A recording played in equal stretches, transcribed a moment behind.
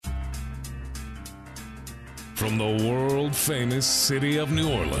From the world-famous city of New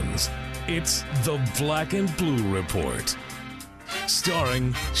Orleans, it's the Black and Blue Report.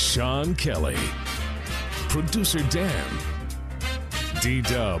 Starring Sean Kelly, producer Dan,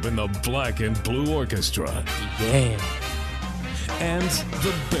 D-Dub and the Black and Blue Orchestra. Yeah. And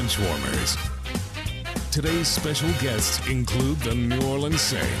the Benchwarmers. Today's special guests include the New Orleans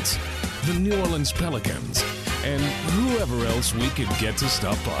Saints, the New Orleans Pelicans, and whoever else we could get to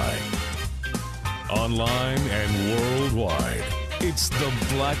stop by. Online and worldwide, it's the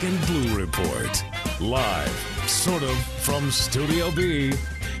Black and Blue Report. Live, sort of, from Studio B,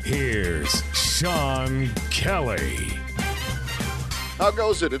 here's Sean Kelly. How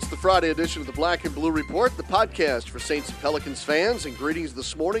goes it? It's the Friday edition of the Black and Blue Report, the podcast for Saints and Pelicans fans. And greetings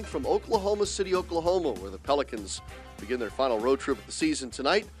this morning from Oklahoma City, Oklahoma, where the Pelicans begin their final road trip of the season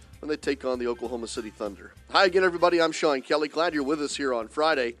tonight when they take on the Oklahoma City Thunder. Hi again, everybody. I'm Sean Kelly. Glad you're with us here on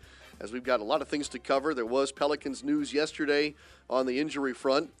Friday, as we've got a lot of things to cover. There was Pelicans news yesterday on the injury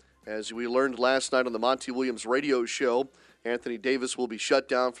front. As we learned last night on the Monty Williams radio show, Anthony Davis will be shut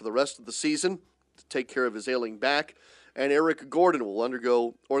down for the rest of the season to take care of his ailing back. And Eric Gordon will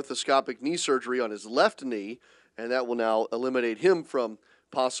undergo orthoscopic knee surgery on his left knee, and that will now eliminate him from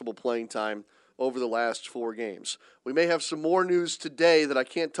possible playing time over the last 4 games. We may have some more news today that I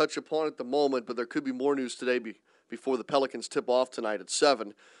can't touch upon at the moment, but there could be more news today before the Pelicans tip off tonight at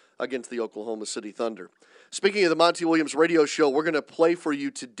 7 against the Oklahoma City Thunder. Speaking of the Monty Williams radio show, we're going to play for you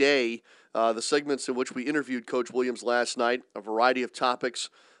today the segments in which we interviewed Coach Williams last night, a variety of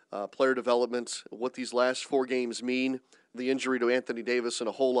topics, player development, what these last 4 games mean, the injury to Anthony Davis, and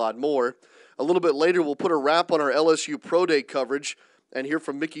a whole lot more. A little bit later, we'll put a wrap on our LSU Pro Day coverage and hear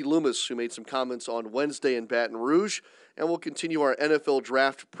from Mickey Loomis, who made some comments on Wednesday in Baton Rouge. And we'll continue our NFL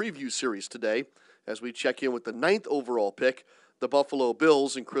Draft preview series today as we check in with the 9th overall pick, the Buffalo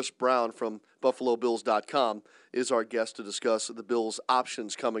Bills, and Chris Brown from BuffaloBills.com is our guest to discuss the Bills'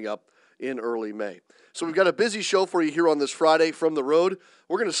 options coming up in early May. So we've got a busy show for you here on this Friday from the road.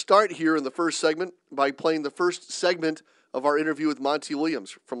 We're going to start here in the first segment by playing the first segment of our interview with Monty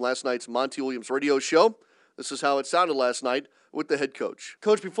Williams from last night's Monty Williams radio show. This is how it sounded last night with the head coach.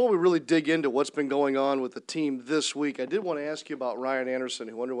 Coach, before we really dig into what's been going on with the team this week, I did want to ask you about Ryan Anderson,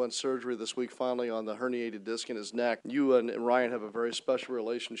 who underwent surgery this week finally on the herniated disc in his neck. You and Ryan have a very special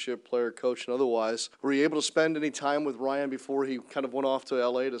relationship, player, coach, and otherwise. Were you able to spend any time with Ryan before he kind of went off to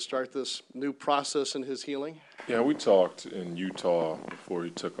L.A. to start this new process in his healing? Yeah, we talked in Utah before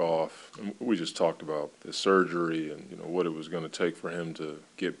he took off. And we just talked about the surgery and what it was going to take for him to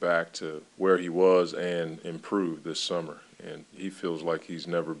get back to where he was and improve this summer. And he feels like he's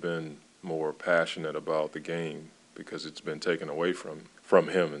never been more passionate about the game because it's been taken away from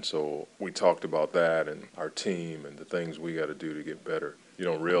him. And so we talked about that and our team and the things we got to do to get better. You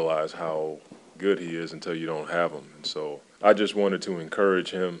don't realize how good he is until you don't have him. And so I just wanted to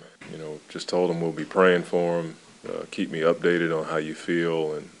encourage him, just told him we'll be praying for him, keep me updated on how you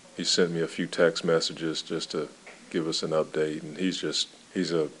feel. And he sent me a few text messages just to give us an update. And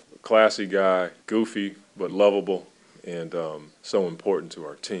he's a classy guy, goofy, but lovable, and so important to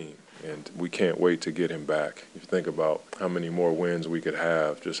our team. And we can't wait to get him back. If you think about how many more wins we could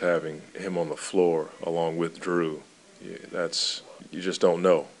have just having him on the floor along with Drew, you just don't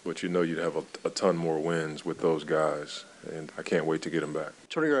know. But you'd have a ton more wins with those guys. And I can't wait to get him back.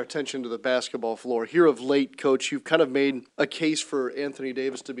 Turning our attention to the basketball floor, here of late, Coach, you've kind of made a case for Anthony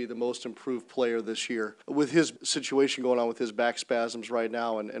Davis to be the most improved player this year. With his situation going on with his back spasms right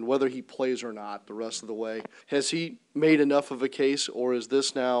now and whether he plays or not the rest of the way, has he made enough of a case, or is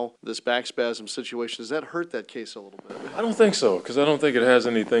this back spasm situation, does that hurt that case a little bit? I don't think so, because I don't think it has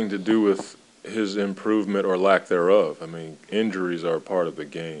anything to do with his improvement or lack thereof. I mean, injuries are a part of the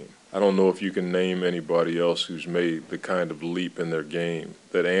game. I don't know if you can name anybody else who's made the kind of leap in their game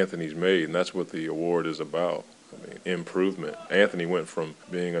that Anthony's made, and that's what the award is about. I mean, improvement. Anthony went from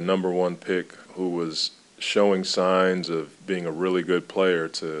being a number 1 pick who was showing signs of being a really good player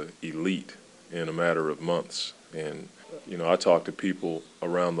to elite in a matter of months. And, I talk to people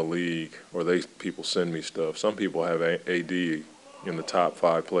around the league, or people send me stuff. Some people have AD in the top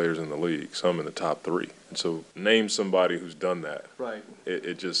 5 players in the league, some in the top 3. And so name somebody who's done that. Right.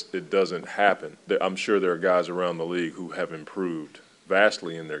 It doesn't happen. I'm sure there are guys around the league who have improved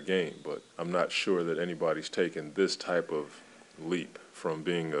vastly in their game, but I'm not sure that anybody's taken this type of leap from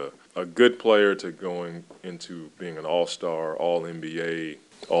being a good player to going into being an all-star, all-NBA,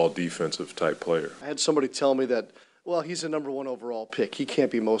 all-defensive type player. I had somebody tell me that, well, he's a number 1 overall pick. He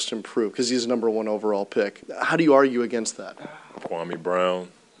can't be most improved because he's a number 1 overall pick. How do you argue against that? Kwame Brown,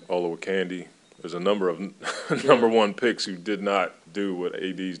 Olowokandi. There's a number of number 1 picks who did not do what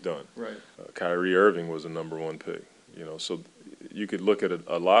AD's done. Right. Kyrie Irving was a number 1 pick. So you could look at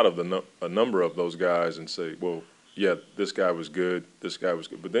a lot of a number of those guys and say, well, yeah, this guy was good, this guy was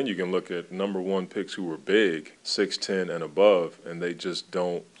good. But then you can look at number 1 picks who were big, 6'10" and above, and they just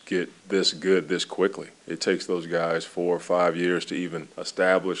don't get this good this quickly. It takes those guys 4 or 5 years to even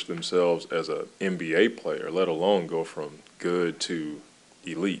establish themselves as an NBA player, let alone go from good to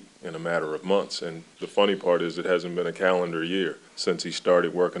elite in a matter of months. And the funny part is it hasn't been a calendar year since he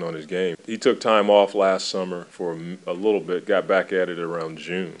started working on his game. He took time off last summer for a little bit, got back at it around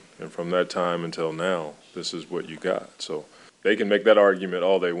June. And from that time until now, this is what you got. So they can make that argument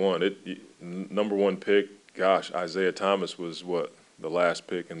all they want. Number 1 pick, gosh, Isaiah Thomas was the last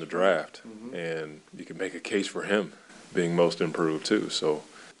pick in the draft. Mm-hmm. And you can make a case for him being most improved too. So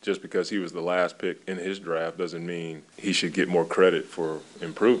just because he was the last pick in his draft doesn't mean he should get more credit for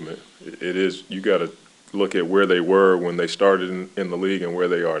improvement. It is, you got to look at where they were when they started in the league and where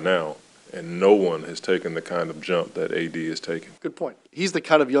they are now. And no one has taken the kind of jump that AD is taking. Good point. He's the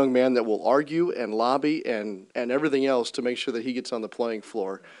kind of young man that will argue and lobby and everything else to make sure that he gets on the playing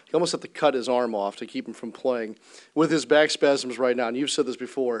floor. He almost have to cut his arm off to keep him from playing with his back spasms right now. And you've said this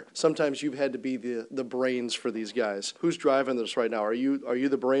before. Sometimes you've had to be the brains for these guys. Who's driving this right now? Are you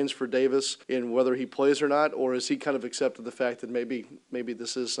the brains for Davis in whether he plays or not, or has he kind of accepted the fact that maybe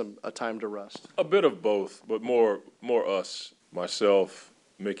this is a time to rest? A bit of both, but more us, myself,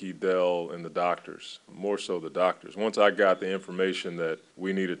 Mickey, Dell, and the doctors, more so the doctors. Once I got the information that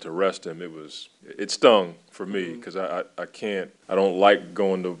we needed to rest him, it stung for me because I don't like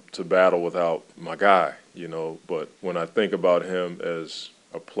going to battle without my guy, But when I think about him as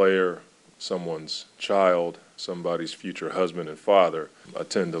a player, someone's child, somebody's future husband and father, I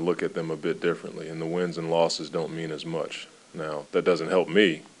tend to look at them a bit differently, and the wins and losses don't mean as much. Now, that doesn't help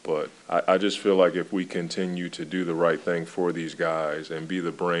me, but I just feel like if we continue to do the right thing for these guys and be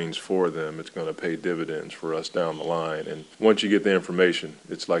the brains for them, it's going to pay dividends for us down the line. And once you get the information,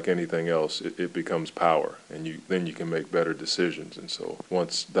 it's like anything else. It becomes power, and then you can make better decisions. And so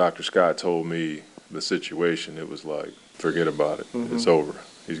once Dr. Scott told me the situation, it was like, forget about it. Mm-hmm. It's over.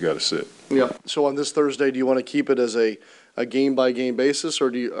 He's got to sit. Yeah. So on this Thursday, do you want to keep it as a game-by-game basis, or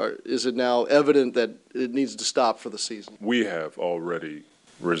is it now evident that it needs to stop for the season? We have already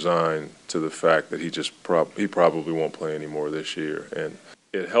resigned to the fact that he probably won't play anymore this year, and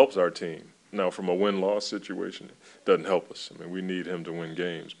it helps our team. Now, from a win-loss situation, it doesn't help us. I mean, we need him to win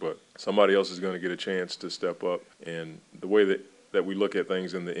games, but somebody else is going to get a chance to step up. And the way that we look at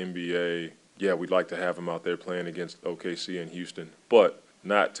things in the NBA, yeah, we'd like to have him out there playing against OKC and Houston, but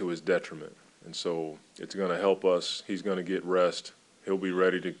not to his detriment. And so it's going to help us. He's going to get rest. He'll be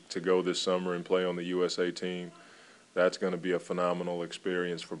ready to go this summer and play on the USA team. That's going to be a phenomenal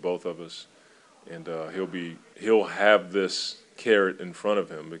experience for both of us. And he'll have this carrot in front of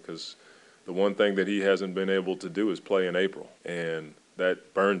him because the one thing that he hasn't been able to do is play in April, and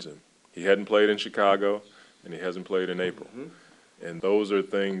that burns him. He hadn't played in Chicago, and he hasn't played in April. Mm-hmm. And those are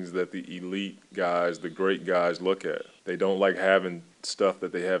things that the elite guys, the great guys, look at. They don't like having stuff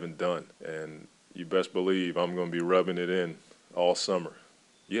that they haven't done. And you best believe I'm going to be rubbing it in all summer.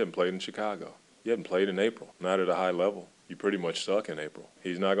 You haven't played in Chicago. You haven't played in April, not at a high level. You pretty much suck in April.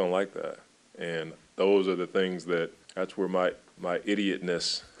 He's not going to like that. And those are the things that's where my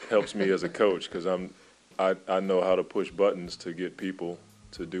idiotness helps me as a coach, because I know how to push buttons to get people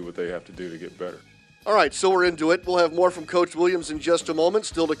to do what they have to do to get better. All right, so we're into it. We'll have more from Coach Williams in just a moment.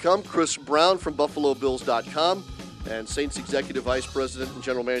 Still to come, Chris Brown from BuffaloBills.com and Saints Executive Vice President and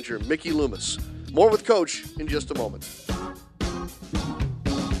General Manager Mickey Loomis. More with Coach in just a moment.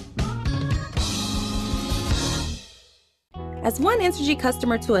 As one Entergy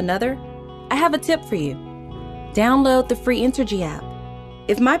customer to another, I have a tip for you. Download the free Entergy app.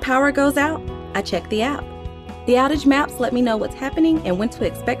 If my power goes out, I check the app. The outage maps let me know what's happening and when to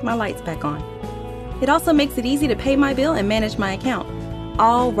expect my lights back on. It also makes it easy to pay my bill and manage my account,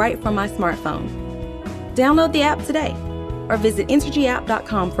 all right from my smartphone. Download the app today or visit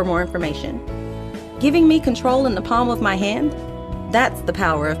EntergyApp.com for more information. Giving me control in the palm of my hand? That's the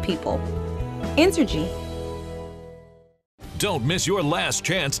power of people. Entergy. Don't miss your last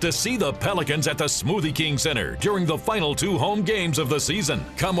chance to see the Pelicans at the Smoothie King Center during the final 2 home games of the season.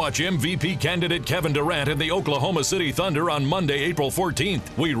 Come watch MVP candidate Kevin Durant and the Oklahoma City Thunder on Monday, April 14th.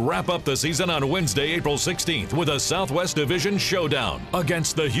 We wrap up the season on Wednesday, April 16th with a Southwest Division showdown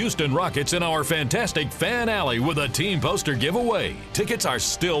against the Houston Rockets in our fantastic Fan Alley with a team poster giveaway. Tickets are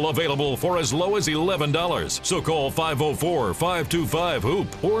still available for as low as $11, so call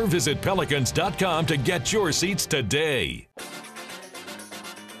 504-525-HOOP or visit Pelicans.com to get your seats today.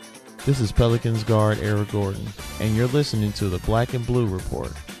 This is Pelicans guard Eric Gordon. and you're listening to the Black and Blue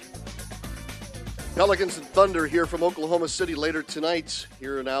Report. Pelicans and Thunder here from Oklahoma City later tonight.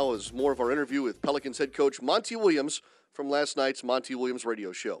 Here now is more of our interview with Pelicans head coach Monty Williams from last night's Monty Williams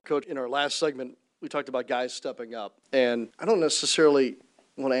radio show. Coach, in our last segment, we talked about guys stepping up. And I don't necessarily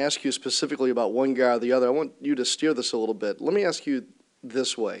want to ask you specifically about one guy or the other. I want you to steer this a little bit. Let me ask you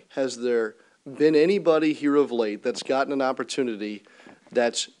this way. Has there been anybody here of late that's gotten an opportunity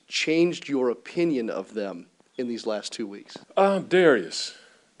that's changed your opinion of them in these last 2 weeks? Darius.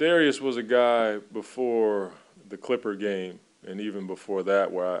 Darius was a guy before the Clipper game, and even before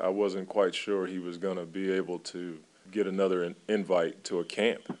that, where I wasn't quite sure he was going to be able to get another invite to a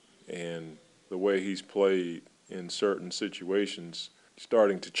camp. And the way he's played in certain situations,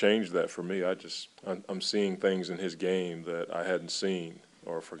 starting to change that for me. I'm seeing things in his game that I hadn't seen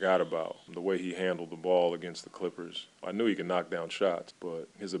or forgot about. The way he handled the ball against the Clippers. I knew he could knock down shots, but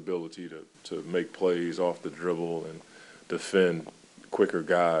his ability to make plays off the dribble and defend quicker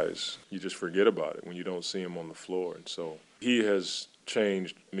guys, you just forget about it when you don't see him on the floor. And so he has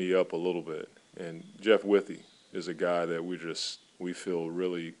changed me up a little bit. And Jeff Withey is a guy that we feel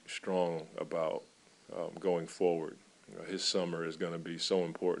really strong about going forward. His summer is going to be so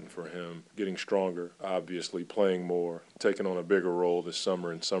important for him, getting stronger, obviously playing more, taking on a bigger role this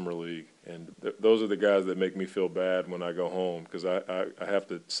summer in Summer League. And those are the guys that make me feel bad when I go home, because I have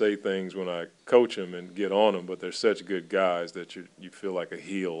to say things when I coach them and get on them, but they're such good guys that you feel like a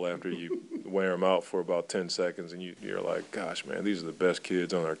heel after you wear them out for about 10 seconds, and you're like, gosh, man, these are the best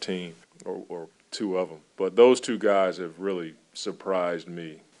kids on our team, or two of them. But those two guys have really surprised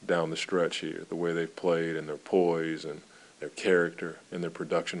me down the stretch here, the way they've played and their poise and their character and their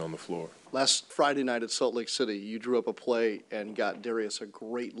production on the floor. Last Friday night at Salt Lake City, you drew up a play and got Darius a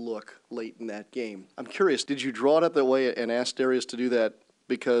great look late in that game. I'm curious, did you draw it up that way and ask Darius to do that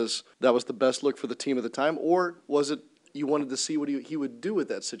because that was the best look for the team at the time, or was it you wanted to see what he would do with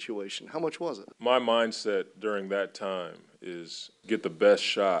that situation? How much was it? My mindset during that time is get the best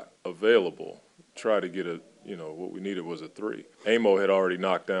shot available, try to get what we needed was a three. Amo had already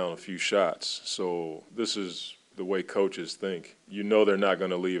knocked down a few shots, so this is the way coaches think. You know they're not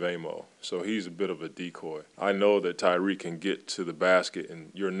going to leave Amo, so he's a bit of a decoy. I know that Tyreke can get to the basket, and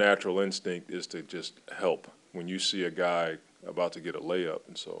your natural instinct is to just help when you see a guy about to get a layup.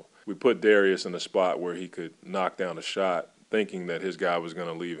 And so we put Darius in a spot where he could knock down a shot, thinking that his guy was going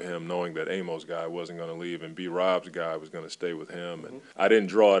to leave him, knowing that Amo's guy wasn't going to leave and B. Rob's guy was going to stay with him. And I didn't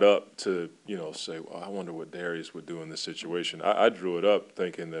draw it up to, say, well, I wonder what Darius would do in this situation. I drew it up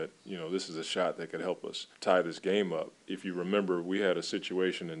thinking that, this is a shot that could help us tie this game up. If you remember, we had a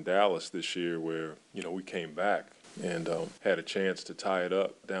situation in Dallas this year where, we came back and had a chance to tie it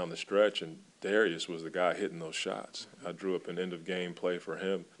up down the stretch, and Darius was the guy hitting those shots. I drew up an end-of-game play for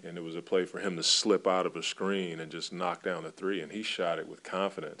him, and it was a play for him to slip out of a screen and just knock down the three, and he shot it with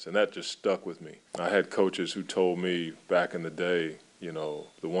confidence, and that just stuck with me. I had coaches who told me back in the day,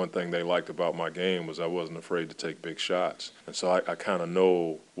 the one thing they liked about my game was I wasn't afraid to take big shots. And so I kind of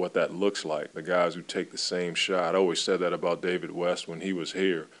know what that looks like, the guys who take the same shot. I always said that about David West when he was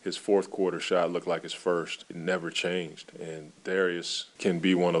here. His fourth quarter shot looked like his first. It never changed. And Darius can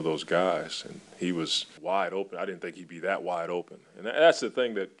be one of those guys. And he was wide open. I didn't think he'd be that wide open. And that's the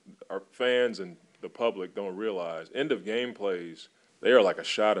thing that our fans and the public don't realize. End-of-game plays, they are like a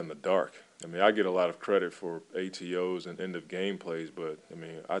shot in the dark. I get a lot of credit for ATOs and end-of-game plays, but,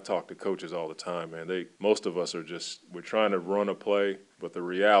 I talk to coaches all the time, man. Most of us we're trying to run a play, but the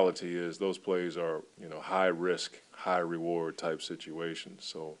reality is those plays are, high-risk, high-reward type situations.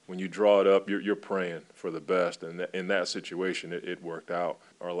 So when you draw it up, you're praying for the best, and in that situation, it worked out.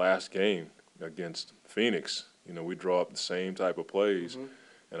 Our last game against Phoenix, we draw up the same type of plays,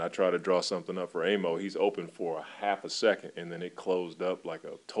 and I try to draw something up for Amo. He's open for a half a second, and then it closed up like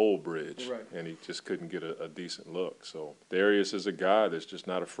a toll bridge, and he just couldn't get a decent look. So Darius is a guy that's just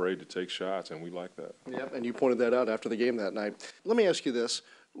not afraid to take shots, and we like that. Yep, and you pointed that out after the game that night. Let me ask you this.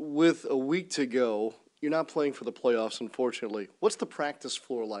 With a week to go, you're not playing for the playoffs, unfortunately. What's the practice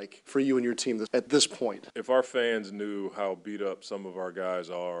floor like for you and your team at this point? If our fans knew how beat up some of our guys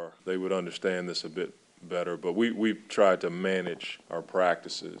are, they would understand this a bit better, but we've tried to manage our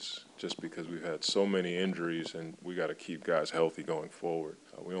practices just because we've had so many injuries, and we got to keep guys healthy going forward.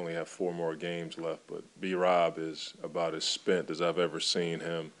 We only have 4 more games left, but B. Rob is about as spent as I've ever seen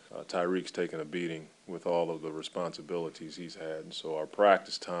him. Tyreke's taken a beating with all of the responsibilities he's had, and so our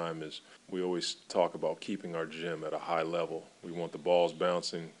practice time is, we always talk about keeping our gym at a high level. We want the balls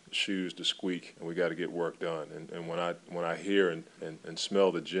bouncing, shoes to squeak, and we got to get work done. And when I hear and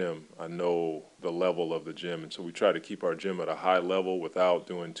smell the gym, I know the level of the gym, and so we try to keep our gym at a high level without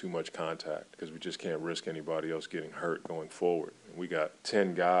doing too much much contact because we just can't risk anybody else getting hurt going forward. We got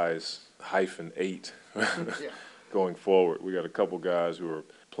 10 guys, -8 going forward. We got a couple guys who are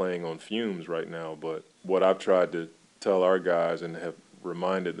playing on fumes right now, but what I've tried to tell our guys and have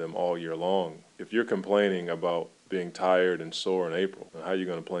reminded them all year long, if you're complaining about being tired and sore in April, how are you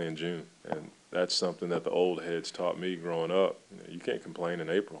going to play in June? And that's something that the old heads taught me growing up. You can't complain in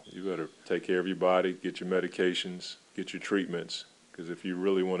April. You better take care of your body, get your medications, get your treatments, because if you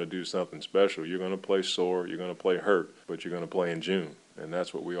really want to do something special, you're going to play sore, you're going to play hurt, but you're going to play in June. And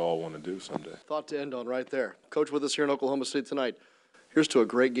that's what we all want to do someday. Thought to end on right there. Coach with us here in Oklahoma City tonight. Here's to a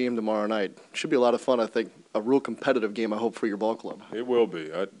great game tomorrow night. Should be a lot of fun, I think. A real competitive game, I hope, for your ball club. It will be.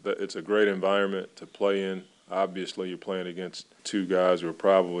 It's a great environment to play in. Obviously, you're playing against two guys who are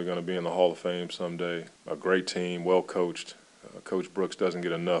probably going to be in the Hall of Fame someday. A great team, well coached. Coach Brooks doesn't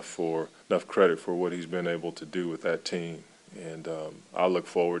get enough credit for what he's been able to do with that team. And I look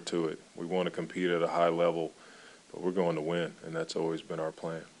forward to it. We want to compete at a high level, but we're going to win, and that's always been our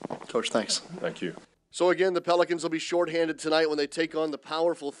plan. Coach, thanks. Thank you. So again, the Pelicans will be shorthanded tonight when they take on the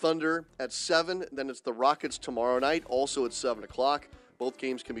powerful Thunder at 7. Then it's the Rockets tomorrow night, also at 7 o'clock. Both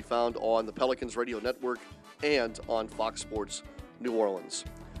games can be found on the Pelicans Radio Network and on Fox Sports New Orleans.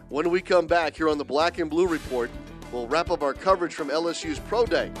 When we come back here on the Black and Blue Report, we'll wrap up our coverage from LSU's Pro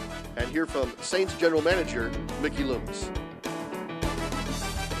Day and hear from Saints General Manager Mickey Loomis.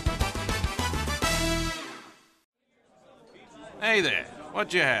 Hey there,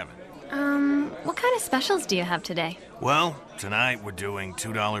 what you having? What kind of specials do you have today? Well, tonight we're doing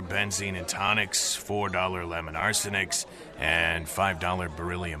 $2 benzene and tonics, $4 lemon arsenics, and $5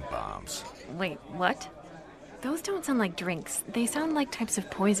 beryllium bombs. Wait, what? Those don't sound like drinks. They sound like types of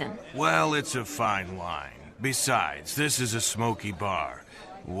poison. Well, it's a fine line. Besides, this is a smoky bar.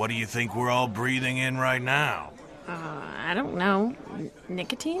 What do you think we're all breathing in right now? I don't know.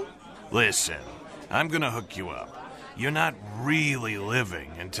 Nicotine? Listen, I'm gonna hook you up. You're not really living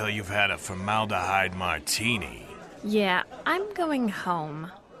until you've had a formaldehyde martini. Yeah, I'm going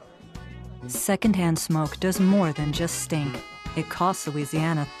home. Secondhand smoke does more than just stink. It costs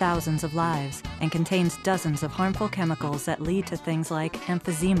Louisiana thousands of lives and contains dozens of harmful chemicals that lead to things like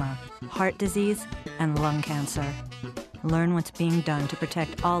emphysema, heart disease, and lung cancer. Learn what's being done to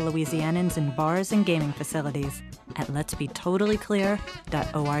protect all Louisianans in bars and gaming facilities at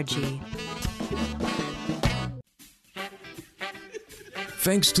letsbetotallyclear.org.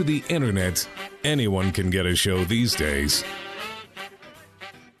 Thanks to the internet, anyone can get a show these days.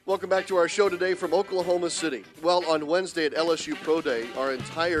 Welcome back to our show today from Oklahoma City. Well, on Wednesday at LSU Pro Day, our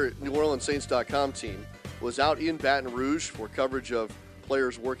entire NewOrleansSaints.com team was out in Baton Rouge for coverage of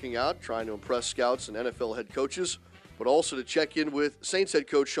players working out, trying to impress scouts and NFL head coaches, but also to check in with Saints head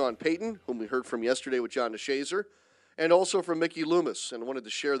coach Sean Payton, whom we heard from yesterday with John DeShazer, and also from Mickey Loomis, and I wanted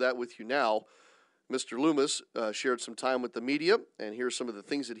to share that with you now. Mr. Loomis shared some time with the media, and here's some of the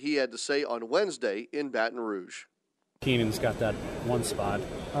things that he had to say on Wednesday in Baton Rouge. Keenan's got that one spot.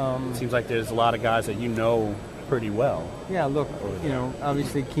 It seems like there's a lot of guys that you know pretty well. Yeah, look,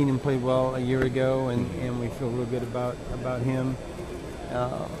 obviously Keenan played well a year ago, and we feel real good about him.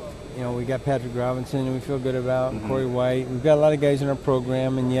 We got Patrick Robinson, and we feel good about Corey White. We've got a lot of guys in our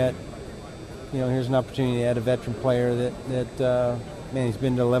program, and yet, here's an opportunity to add a veteran player that he's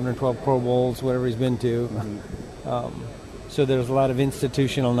been to 11 or 12 Pro Bowls, whatever he's been to. So there's a lot of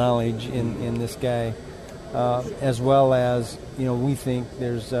institutional knowledge in this guy, as well as, we think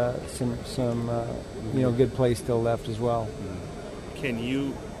there's some good play still left as well. Can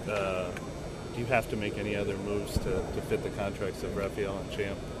you, do you have to make any other moves to fit the contracts of Raphael and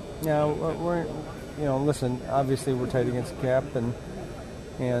Champ? Yeah, we're, listen, obviously we're tight against the cap, and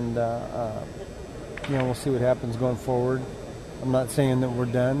we'll see what happens going forward. I'm not saying that we're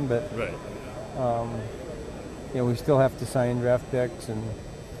done, but right. We still have to sign draft picks and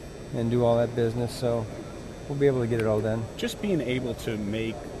do all that business, so we'll be able to get it all done. Just being able to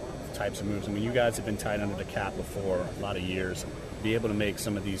make types of moves. I mean, you guys have been tight under the cap before a lot of years. Be able to make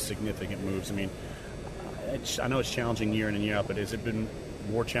some of these significant moves. I mean, I know it's challenging year in and year out, but has it been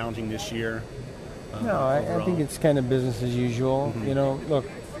more challenging this year? No, I think it's kind of business as usual. Look,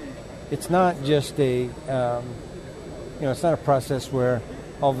 it's not just it's not a process where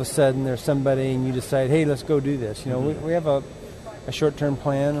all of a sudden there's somebody and you decide, hey, let's go do this. We have a short-term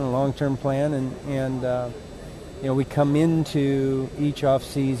plan and a long-term plan, and we come into each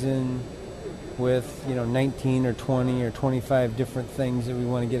off-season with 19 or 20 or 25 different things that we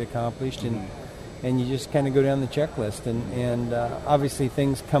want to get accomplished, and you just kind of go down the checklist, and obviously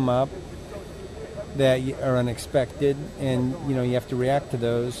things come up that are unexpected, and you have to react to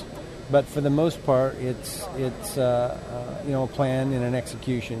those. But for the most part, it's a plan and an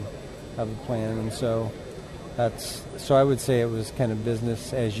execution. of the plan, and so I would say it was kind of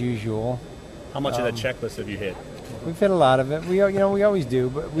business as usual. How much of that checklist have you hit? We've hit a lot of it. We always do,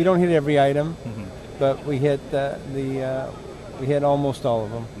 but we don't hit every item. Mm-hmm. But we hit we hit almost all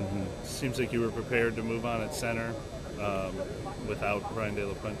of them. Mm-hmm. Seems like you were prepared to move on at center without Brian De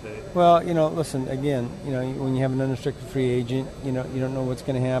La Puente. Well, listen, again, when you have an unrestricted free agent, you don't know what's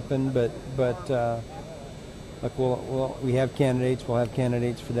going to happen, but look, we have candidates. We'll have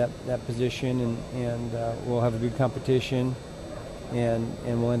candidates for that position, and we'll have a good competition, and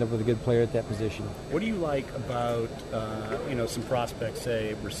we'll end up with a good player at that position. What do you like about some prospects,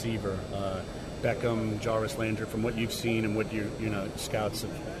 say receiver, Beckham, Jarvis Landry, from what you've seen and what your scouts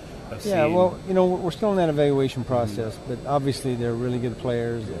have seen? Yeah, well, we're still in that evaluation process, but obviously they're really good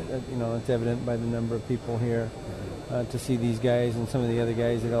players. It's evident by the number of people here to see these guys and some of the other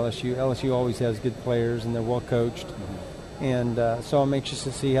guys at LSU. LSU always has good players, and they're well coached. And so I'm anxious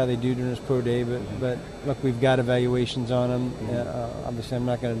to see how they do during this pro day. But look, we've got evaluations on them. Obviously, I'm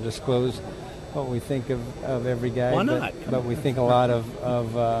not going to disclose what we think of every guy. Why not? But we think a lot of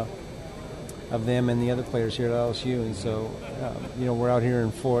them and the other players here at LSU. And so, we're out here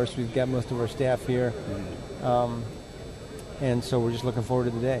in force. We've got most of our staff here. And so we're just looking forward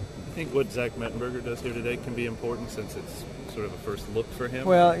to the day. I think what Zach Mettenberger does here today can be important since it's sort of a first look for him.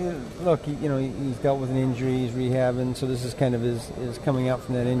 Well, look, he's dealt with an injury, he's rehabbing, so this is kind of his coming out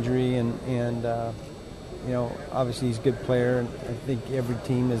from that injury, and obviously he's a good player, and I think every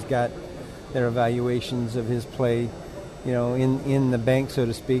team has got their evaluations of his play, in the bank, so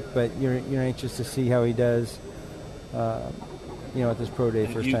to speak, but you're anxious to see how he does, at this pro day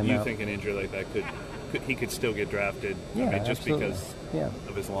first time out. You think an injury like that he could still get drafted? Yeah, just absolutely. Because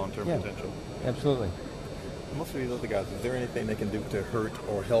of his long-term potential. Absolutely. Most of these other guys, is there anything they can do to hurt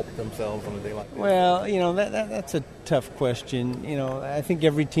or help themselves on a day like this? Well, that's a tough question. I think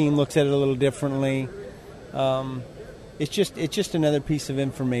every team looks at it a little differently. It's just another piece of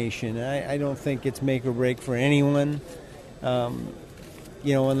information. I don't think it's make or break for anyone.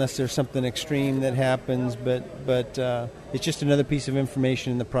 Unless there's something extreme that happens, but it's just another piece of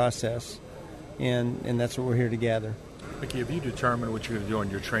information in the process, and that's what we're here to gather. Mickey, have you determined what you're going to do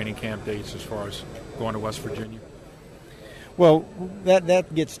on your training camp dates as far as going to West Virginia? Well,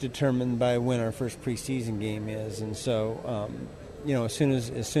 that gets determined by when our first preseason game is, and so as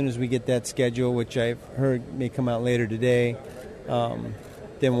soon as we get that schedule, which I've heard may come out later today, then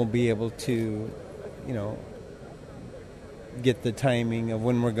we'll be able to, get the timing of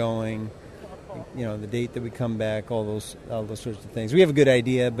when we're going, the date that we come back, all those sorts of things. We have a good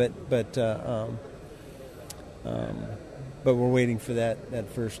idea, but we're waiting for that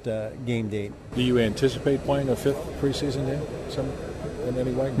first game date. Do you anticipate playing a fifth preseason game in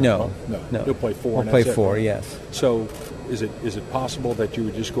any way? No. You'll play four. We'll play four, yes. So is it possible that you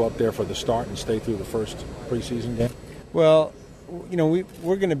would just go up there for the start and stay through the first preseason game? Well,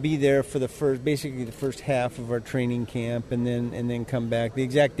 we're going to be there for the first half of our training camp, and then come back. The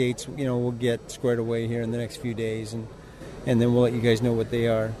exact dates, we'll get squared away here in the next few days, and then we'll let you guys know what they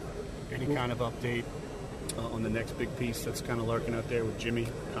are. Any kind of update on the next big piece that's kind of lurking out there with Jimmy,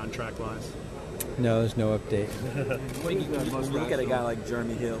 contract-wise? No, there's no update. When you look at a guy like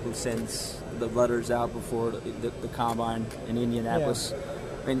Jeremy Hill, who sends the letters out before the combine in Indianapolis,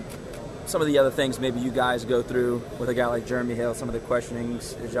 I mean, some of the other things maybe you guys go through with a guy like Jeremy Hill, some of the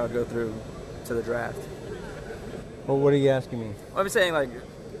questionings that y'all go through to the draft. Well, what are you asking me? I'm saying, like,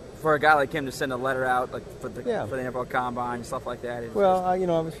 for a guy like him to send a letter out, like for the NFL Combine and stuff like that. Well,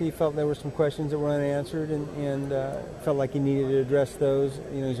 obviously he felt there were some questions that were unanswered, and felt like he needed to address those.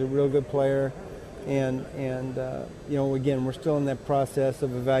 He's a real good player, and again, we're still in that process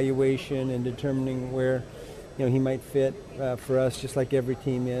of evaluation and determining where he might fit for us, just like every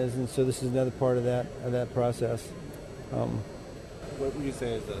team is, and so this is another part of that process. What would you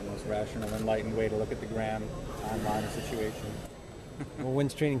say is the most rational, enlightened way to look at the Graham timeline situation? Well,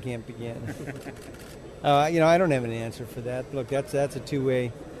 when's training camp begin? I don't have an answer for that. Look, that's a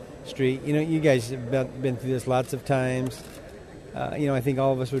two-way street. You guys have been through this lots of times. I think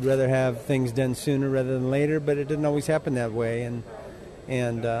all of us would rather have things done sooner rather than later, but it doesn't always happen that way.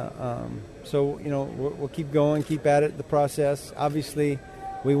 So we'll keep going, keep at it, the process. Obviously,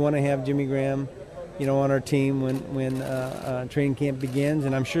 we want to have Jimmy Graham, on our team when training camp begins,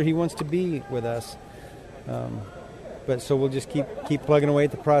 and I'm sure he wants to be with us. But so we'll just keep plugging away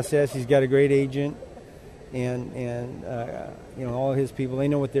at the process. He's got a great agent, and all his people, they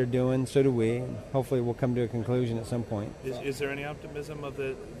know what they're doing. So do we. And hopefully, we'll come to a conclusion at some point. Is there any optimism of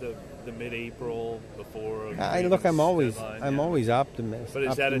the mid-April before? I'm always optimistic. But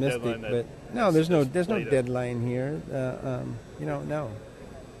is that a deadline? No, there's no deadline here. No.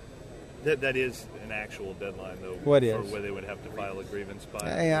 That is an actual deadline, though. What for is? where they would have to file a grievance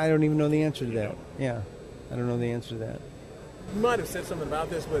by. I don't even know the answer to that. Yeah, I don't know the answer to that. You might have said something about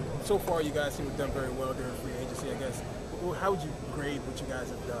this, but so far you guys seem to have done very well during free agency, I guess. How would you grade what you guys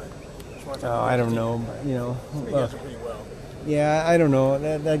have done? As far as I don't know. But, you know, you guys are pretty well. Yeah, I don't know.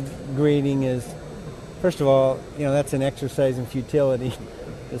 That grading is, first of all, you know, that's an exercise in futility,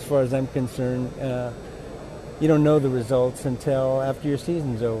 as far as I'm concerned. You don't know the results until after your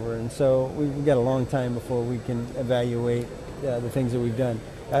season's over, and so we've got a long time before we can evaluate the things that we've done.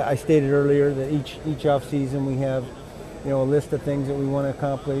 I stated earlier that each off season we have, you know, a list of things that we want to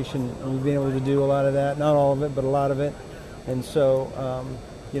accomplish, and we've been able to do a lot of that. Not all of it, but a lot of it. And so,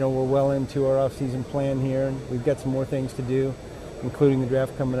 you know, we're well into our off season plan here, and we've got some more things to do, including the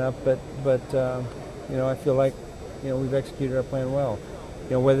draft coming up. But you know, I feel like, you know, we've executed our plan well.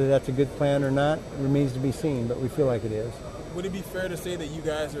 You know, whether that's a good plan or not remains to be seen, but we feel like it is. Would it be fair to say that you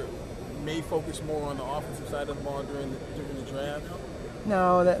guys may focus more on the offensive side of the ball during the draft?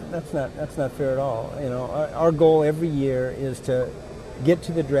 No, that's not fair at all. You know, our goal every year is to get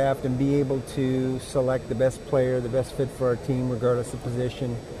to the draft and be able to select the best player, the best fit for our team, regardless of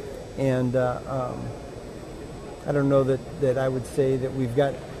position. And I don't know that I would say that we've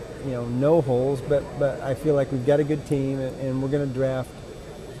got, you know, no holes, but I feel like we've got a good team, and we're going to draft.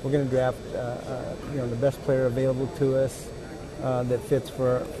 We're going to draft, you know, the best player available to us that fits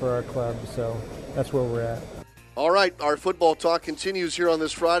for our club. So that's where we're at. All right, our football talk continues here on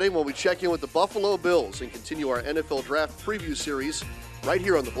this Friday when we check in with the Buffalo Bills and continue our NFL Draft Preview Series right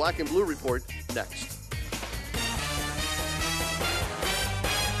here on the Black and Blue Report next.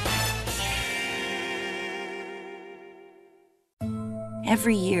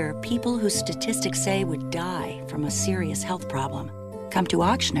 Every year, people whose statistics say would die from a serious health problem come to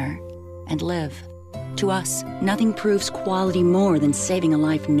Ochsner and live. To us, nothing proves quality more than saving a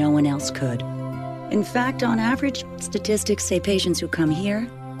life no one else could. In fact, on average, statistics say patients who come here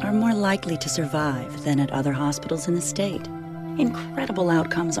are more likely to survive than at other hospitals in the state. Incredible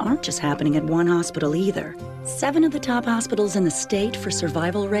outcomes aren't just happening at one hospital either. 7 of the top hospitals in the state for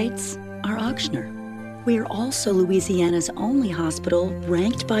survival rates are Ochsner. We're also Louisiana's only hospital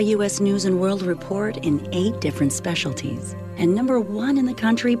ranked by U.S. News & World Report in 8 different specialties, and #1 in the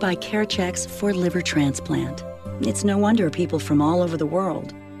country by CareChex for liver transplant. It's no wonder people from all over the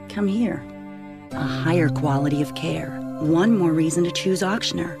world come here. A higher quality of care, one more reason to choose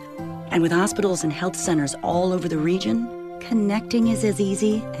Ochsner. And with hospitals and health centers all over the region, connecting is as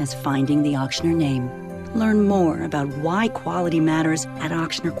easy as finding the Ochsner name. Learn more about why quality matters at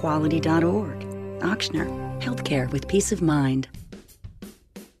ochsnerquality.org. Ochsner, healthcare with peace of mind.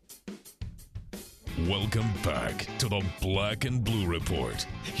 Welcome back to the Black and Blue Report.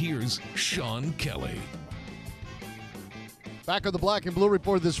 Here's Sean Kelly. Back on the Black and Blue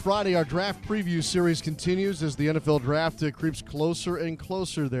Report this Friday, our draft preview series continues as the NFL draft creeps closer and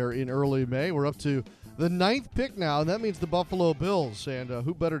closer there in early May. We're up to the 9th pick now, and that means the Buffalo Bills. And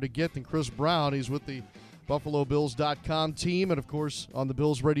who better to get than Chris Brown? He's with the BuffaloBills.com team and, of course, on the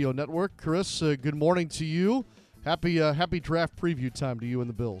Bills Radio Network. Chris, good morning to you. Happy draft preview time to you and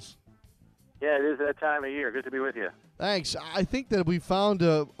the Bills. Yeah, it is that time of year. Good to be with you. Thanks. I think that we found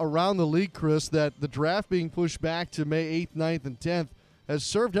around the league, Chris, that the draft being pushed back to May 8th, 9th, and 10th has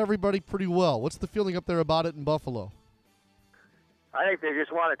served everybody pretty well. What's the feeling up there about it in Buffalo? I think they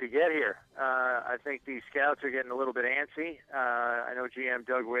just wanted to get here. I think these scouts are getting a little bit antsy. I know GM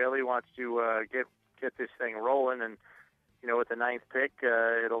Doug Whaley wants to get this thing rolling, and you know, with the 9th pick,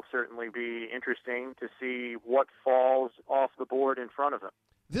 it'll certainly be interesting to see what falls off the board in front of them.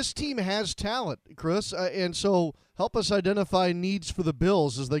 This team has talent, Chris, and so help us identify needs for the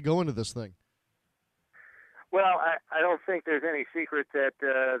Bills as they go into this thing. Well, I don't think there's any secret that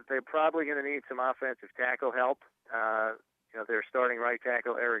they're probably going to need some offensive tackle help. You know, their starting right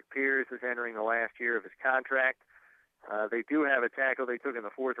tackle, Eric Pierce, is entering the last year of his contract. They do have a tackle they took in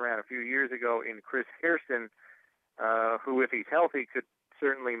the 4th round a few years ago in Chris Hairston, who, if he's healthy, could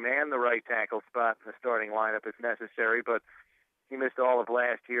certainly man the right tackle spot in the starting lineup if necessary, but he missed all of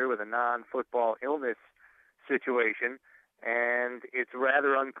last year with a non-football illness situation, and it's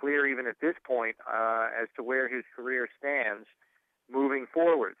rather unclear even at this point as to where his career stands moving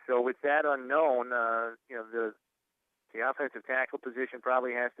forward. So with that unknown, you know, the offensive tackle position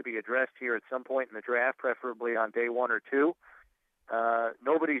probably has to be addressed here at some point in the draft, preferably on day 1 or 2.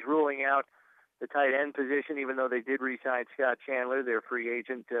 Nobody's ruling out the tight end position, even though they did re-sign Scott Chandler, their free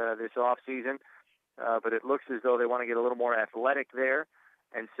agent, this offseason. But it looks as though they want to get a little more athletic there.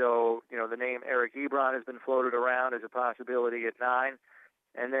 And so, you know, the name Eric Ebron has been floated around as a possibility at 9.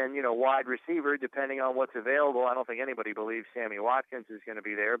 And then, you know, wide receiver, depending on what's available. I don't think anybody believes Sammy Watkins is going to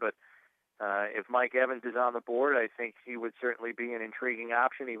be there, but If Mike Evans is on the board, I think he would certainly be an intriguing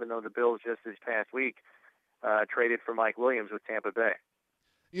option, even though the Bills just this past week traded for Mike Williams with Tampa Bay.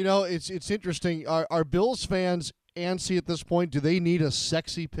 You know, it's interesting. Are Bills fans antsy at this point? Do they need a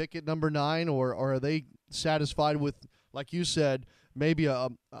sexy pick at number 9, or are they satisfied with, like you said, maybe a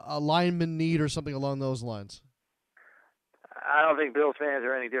lineman need or something along those lines? I don't think Bills fans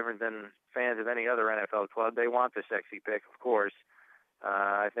are any different than fans of any other NFL club. They want the sexy pick, of course.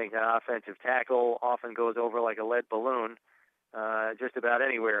 I think an offensive tackle often goes over like a lead balloon just about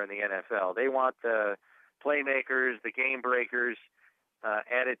anywhere in the NFL. They want the playmakers, the game breakers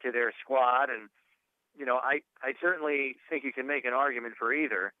added to their squad. And, you know, I certainly think you can make an argument for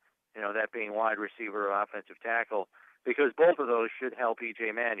either, you know, that being wide receiver or offensive tackle, because both of those should help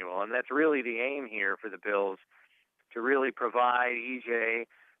E.J. Manuel. And that's really the aim here for the Bills, to really provide E.J.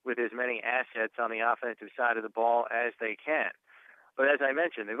 with as many assets on the offensive side of the ball as they can. But as I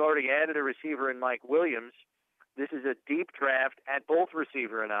mentioned, they've already added a receiver in Mike Williams. This is a deep draft at both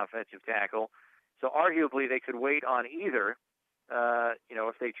receiver and offensive tackle. So arguably they could wait on either, you know,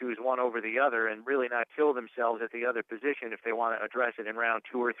 if they choose one over the other, and really not kill themselves at the other position if they want to address it in round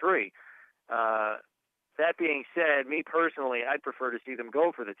 2 or 3. That being said, me personally, I'd prefer to see them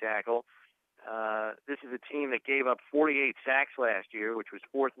go for the tackle. This is a team that gave up 48 sacks last year, which was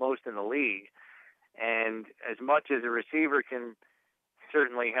 4th most in the league. And as much as a receiver can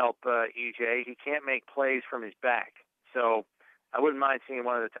certainly help EJ, he can't make plays from his back. So I wouldn't mind seeing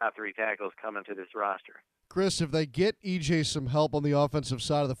one of the top 3 tackles come into this roster. Chris, if they get EJ some help on the offensive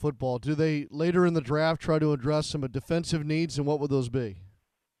side of the football, do they later in the draft try to address some defensive needs, and what would those be?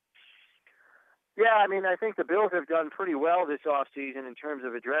 Yeah, I mean, I think the Bills have done pretty well this offseason in terms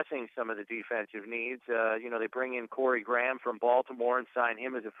of addressing some of the defensive needs. You know, they bring in Corey Graham from Baltimore and sign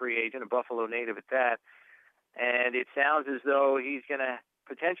him as a free agent, a Buffalo native at that. And it sounds as though he's going to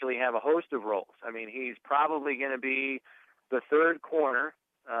potentially have a host of roles. I mean, he's probably going to be the 3rd corner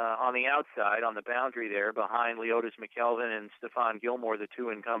on the outside, on the boundary there, behind Leotis McKelvin and Stephon Gilmore, the 2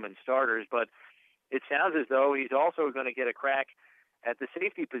 incumbent starters. But it sounds as though he's also going to get a crack at the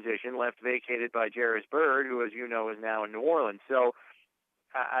safety position left vacated by Jairus Byrd, who, as you know, is now in New Orleans. So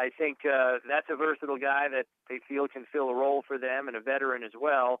I think that's a versatile guy that they feel can fill a role for them, and a veteran as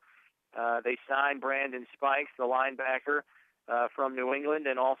well. They signed Brandon Spikes, the linebacker from New England,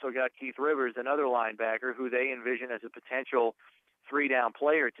 and also got Keith Rivers, another linebacker, who they envision as a potential 3-down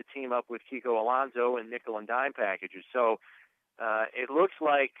player to team up with Kiko Alonso in nickel and dime packages. So it looks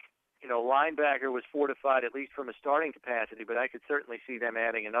like, you know, linebacker was fortified at least from a starting capacity, but I could certainly see them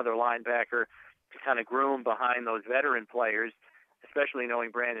adding another linebacker to kind of groom behind those veteran players, especially knowing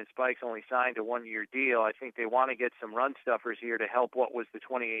Brandon Spikes only signed a 1-year deal. I think they want to get some run stuffers here to help what was the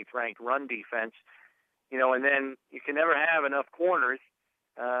 28th ranked run defense. You know, and then you can never have enough corners.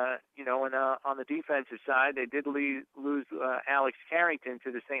 You know, and on the defensive side, they did lose Alex Carrington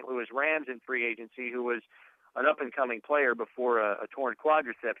to the St. Louis Rams in free agency, who was an up-and-coming player before a torn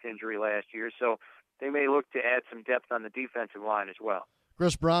quadriceps injury last year. So they may look to add some depth on the defensive line as well.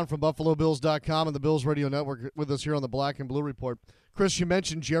 Chris Brown from BuffaloBills.com and the Bills Radio Network with us here on the Black and Blue Report. Chris, you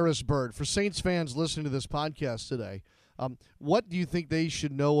mentioned Jairus Byrd. For Saints fans listening to this podcast today, what do you think they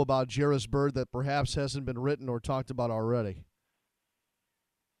should know about Jairus Byrd that perhaps hasn't been written or talked about already?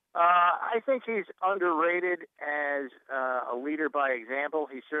 I think he's underrated as a leader by example.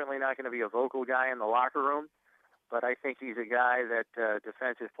 He's certainly not going to be a vocal guy in the locker room, but I think he's a guy that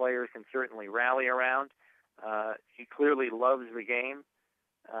defensive players can certainly rally around. He clearly loves the game.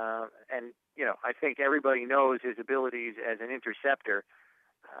 And, you know, I think everybody knows his abilities as an interceptor.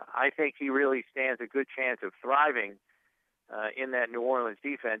 I think he really stands a good chance of thriving in that New Orleans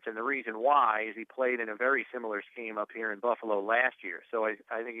defense, and the reason why is he played in a very similar scheme up here in Buffalo last year. So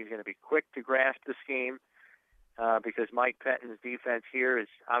I think he's going to be quick to grasp the scheme because Mike Pettine's defense here is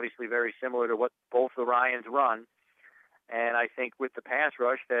obviously very similar to what both the Ryans run. And I think with the pass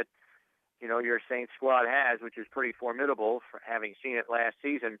rush that, you know, your Saints squad has, which is pretty formidable for having seen it last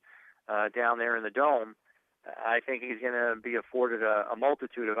season down there in the Dome, I think he's going to be afforded a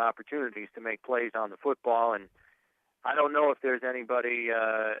multitude of opportunities to make plays on the football. And I don't know if there's anybody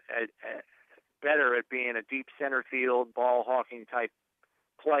better at being a deep center field, ball-hawking type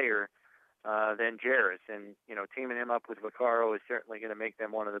player than Jairus. And, you know, teaming him up with Vaccaro is certainly going to make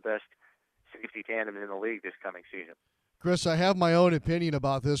them one of the best safety tandems in the league this coming season. Chris, I have my own opinion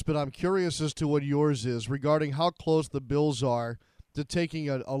about this, but I'm curious as to what yours is regarding how close the Bills are to taking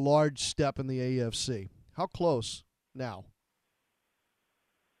a large step in the AFC. How close now?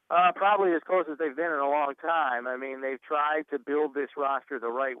 Probably as close as they've been in a long time. I mean, they've tried to build this roster the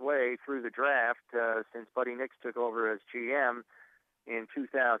right way through the draft since Buddy Nix took over as GM. in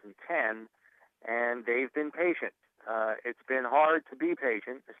 2010, and they've been patient. It's been hard to be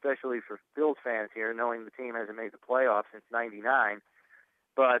patient, especially for Bills fans here, knowing the team hasn't made the playoffs since '99.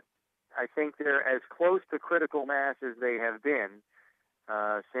 But I think they're as close to critical mass as they have been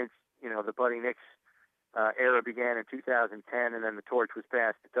since the Buddy Nix era began in 2010, and then the torch was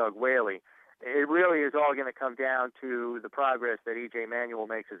passed to Doug Whaley. It really is all going to come down to the progress that E.J. Manuel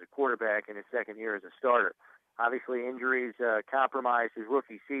makes as a quarterback in his second year as a starter. Obviously, injuries compromised his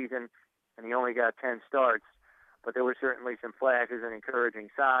rookie season, and he only got 10 starts. But there were certainly some flashes and encouraging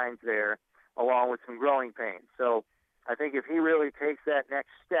signs there, along with some growing pains. So I think if he really takes that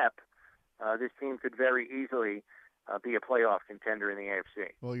next step, this team could very easily be a playoff contender in the AFC.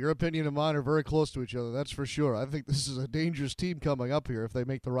 Well, your opinion and mine are very close to each other, that's for sure. I think this is a dangerous team coming up here if they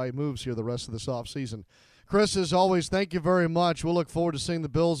make the right moves here the rest of this offseason. Chris, as always, thank you very much. We'll look forward to seeing the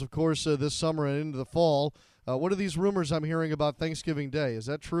Bills, of course, this summer and into the fall. What are these rumors I'm hearing about Thanksgiving Day? Is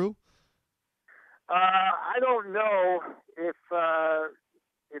that true? I don't know if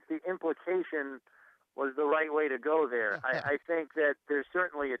the implication was the right way to go there. I think that there's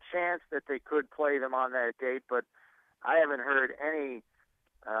certainly a chance that they could play them on that date, but I haven't heard any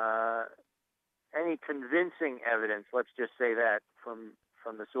convincing evidence, let's just say that, from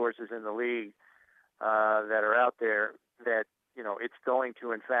the sources in the league that are out there that it's going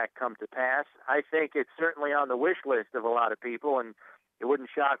to in fact come to pass. I think it's certainly on the wish list of a lot of people, and it wouldn't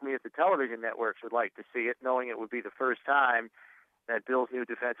shock me if the television networks would like to see it, knowing it would be the first time that Bill's new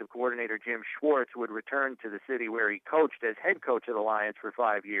defensive coordinator, Jim Schwartz, would return to the city where he coached as head coach of the Lions for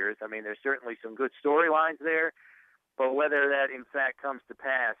 5 years. I mean, there's certainly some good storylines there, but whether that in fact comes to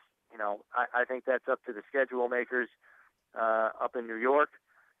pass, I think that's up to the schedule makers up in New York.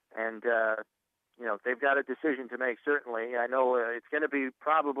 And, they've got a decision to make, certainly. I know it's going to be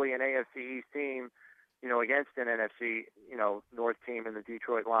probably an AFC East team, against an NFC, North team in the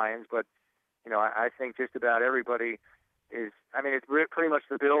Detroit Lions. But, I think just about everybody it's pretty much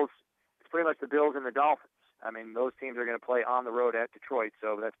the Bills. It's pretty much the Bills and the Dolphins. I mean, those teams are going to play on the road at Detroit,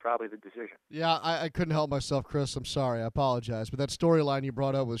 so that's probably the decision. Yeah, I couldn't help myself, Chris. I'm sorry. I apologize. But that storyline you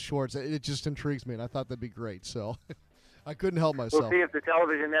brought up with Schwartz, it just intrigues me, and I thought that'd be great. So I couldn't help myself. We'll see if the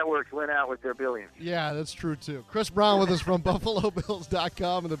television networks win out with their billions. Yeah, that's true, too. Chris Brown with us from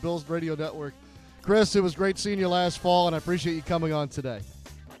BuffaloBills.com and the Bills Radio Network. Chris, it was great seeing you last fall, and I appreciate you coming on today.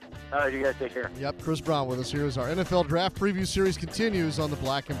 All right, you guys take care. Yep, Chris Brown with us here as our NFL Draft Preview Series continues on the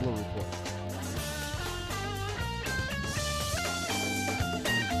Black and Blue Report.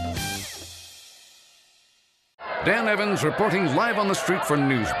 Dan Evans reporting live on the street for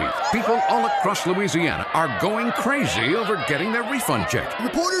Newsbeat. People all across Louisiana are going crazy over getting their refund check.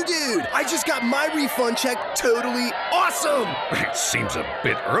 Reporter dude, I just got my refund check totally awesome! It seems a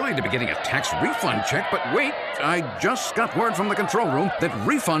bit early to be getting a tax refund check, but wait, I just got word from the control room that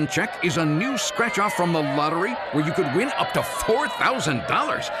Refund Check is a new scratch-off from the lottery where you could win up to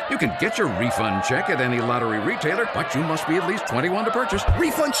 $4,000. You can get your refund check at any lottery retailer, but you must be at least 21 to purchase.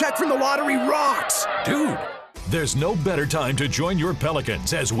 Refund Check from the lottery rocks! Dude! There's no better time to join your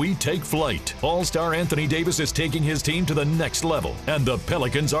Pelicans as we take flight. All-star Anthony Davis is taking his team to the next level, and the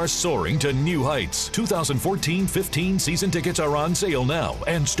Pelicans are soaring to new heights. 2014-15 season tickets are on sale now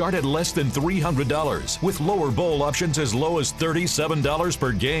and start at less than $300, with lower bowl options as low as $37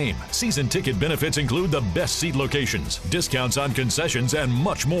 per game. Season ticket benefits include the best seat locations, discounts on concessions, and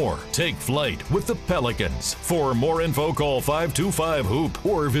much more. Take flight with the Pelicans. For more info, call 525-HOOP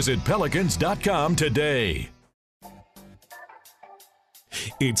or visit pelicans.com today.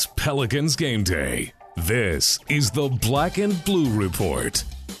 It's Pelicans game day. This is the Black and Blue Report.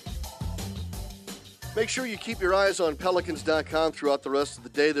 Make sure you keep your eyes on Pelicans.com throughout the rest of the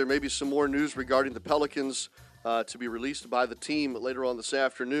day. There may be some more news regarding the Pelicans to be released by the team later on this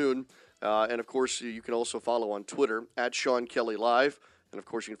afternoon. And, of course, you can also follow on Twitter, at Sean Kelly Live. And, of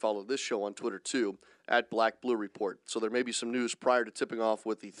course, you can follow this show on Twitter, too, at Black Blue Report. So there may be some news prior to tipping off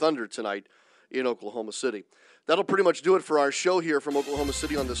with the Thunder tonight in Oklahoma City. That'll pretty much do it for our show here from Oklahoma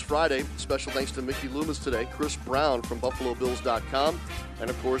City on this Friday. Special thanks to Mickey Loomis today, Chris Brown from BuffaloBills.com, and,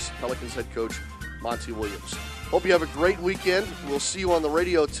 of course, Pelicans head coach Monty Williams. Hope you have a great weekend. We'll see you on the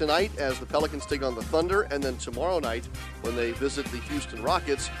radio tonight as the Pelicans take on the Thunder, and then tomorrow night when they visit the Houston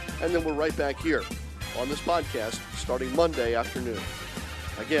Rockets, and then we're right back here on this podcast starting Monday afternoon.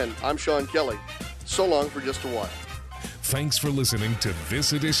 Again, I'm Sean Kelly. So long for just a while. Thanks for listening to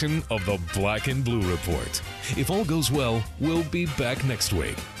this edition of the Black and Blue Report. If all goes well, we'll be back next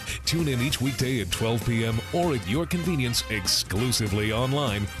week. Tune in each weekday at 12 p.m. or at your convenience exclusively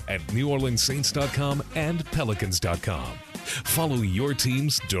online at NewOrleansSaints.com and Pelicans.com. Follow your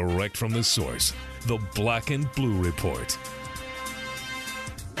teams direct from the source, the Black and Blue Report.